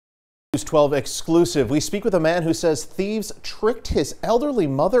News 12 exclusive. We speak with a man who says thieves tricked his elderly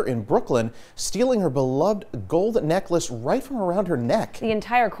mother in Brooklyn, stealing her beloved gold necklace right from around her neck. The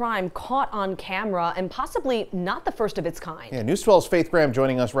entire crime caught on camera and possibly not the first of its kind. Yeah, News 12's Faith Graham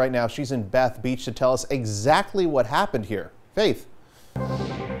joining us right now. She's in Bath Beach to tell us exactly what happened here. Faith.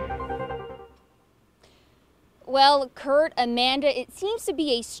 Well, Kurt, Amanda, it seems to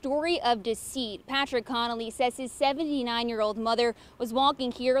be a story of deceit. Patrick Connolly says his 79-year-old mother was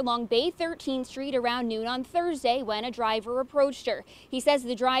walking here along Bay 13th Street around noon on Thursday when a driver approached her. He says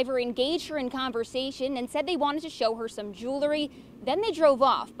the driver engaged her in conversation and said they wanted to show her some jewelry. Then they drove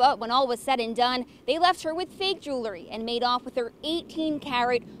off, but when all was said and done, they left her with fake jewelry and made off with her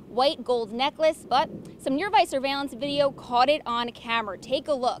 18-carat white gold necklace. But some nearby surveillance video caught it on camera. Take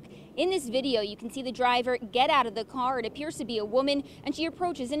a look. In this video, you can see the driver get out of the car. It appears to be a woman, and she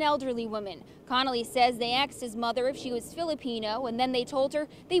approaches an elderly woman. Connolly says they asked his mother if she was Filipino, and then they told her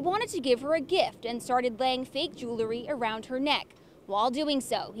they wanted to give her a gift and started laying fake jewelry around her neck. While doing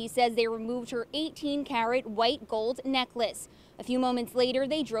so, he says they removed her 18-carat white gold necklace. A few moments later,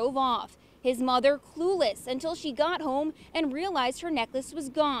 they drove off. His mother clueless until she got home and realized her necklace was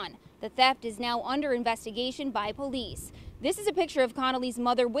gone. The theft is now under investigation by police. This is a picture of Connolly's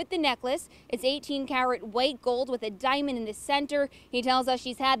mother with the necklace. It's 18-carat white gold with a diamond in the center. He tells us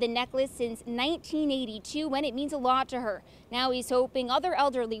she's had the necklace since 1982 and it means a lot to her. Now he's hoping other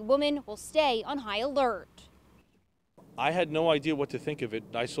elderly women will stay on high alert. I had no idea what to think of it.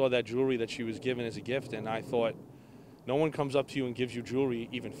 I saw that jewelry that she was given as a gift and I thought, no one comes up to you and gives you jewelry,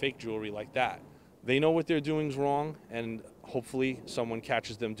 even fake jewelry like that. They know what they're doing is wrong and hopefully someone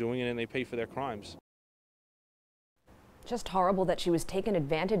catches them doing it and they pay for their crimes. Just horrible that she was taken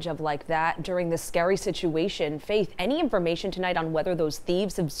advantage of like that during this scary situation. Faith, any information tonight on whether those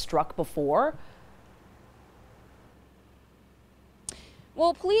thieves have struck before?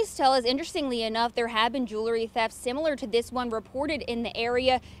 Well, police tell us, interestingly enough, there have been jewelry thefts similar to this one reported in the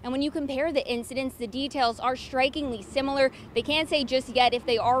area. And when you compare the incidents, the details are strikingly similar. They can't say just yet if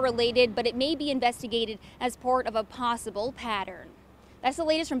they are related, but it may be investigated as part of a possible pattern. That's the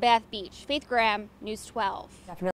latest from Bath Beach. Faith Graham, News 12. Definitely.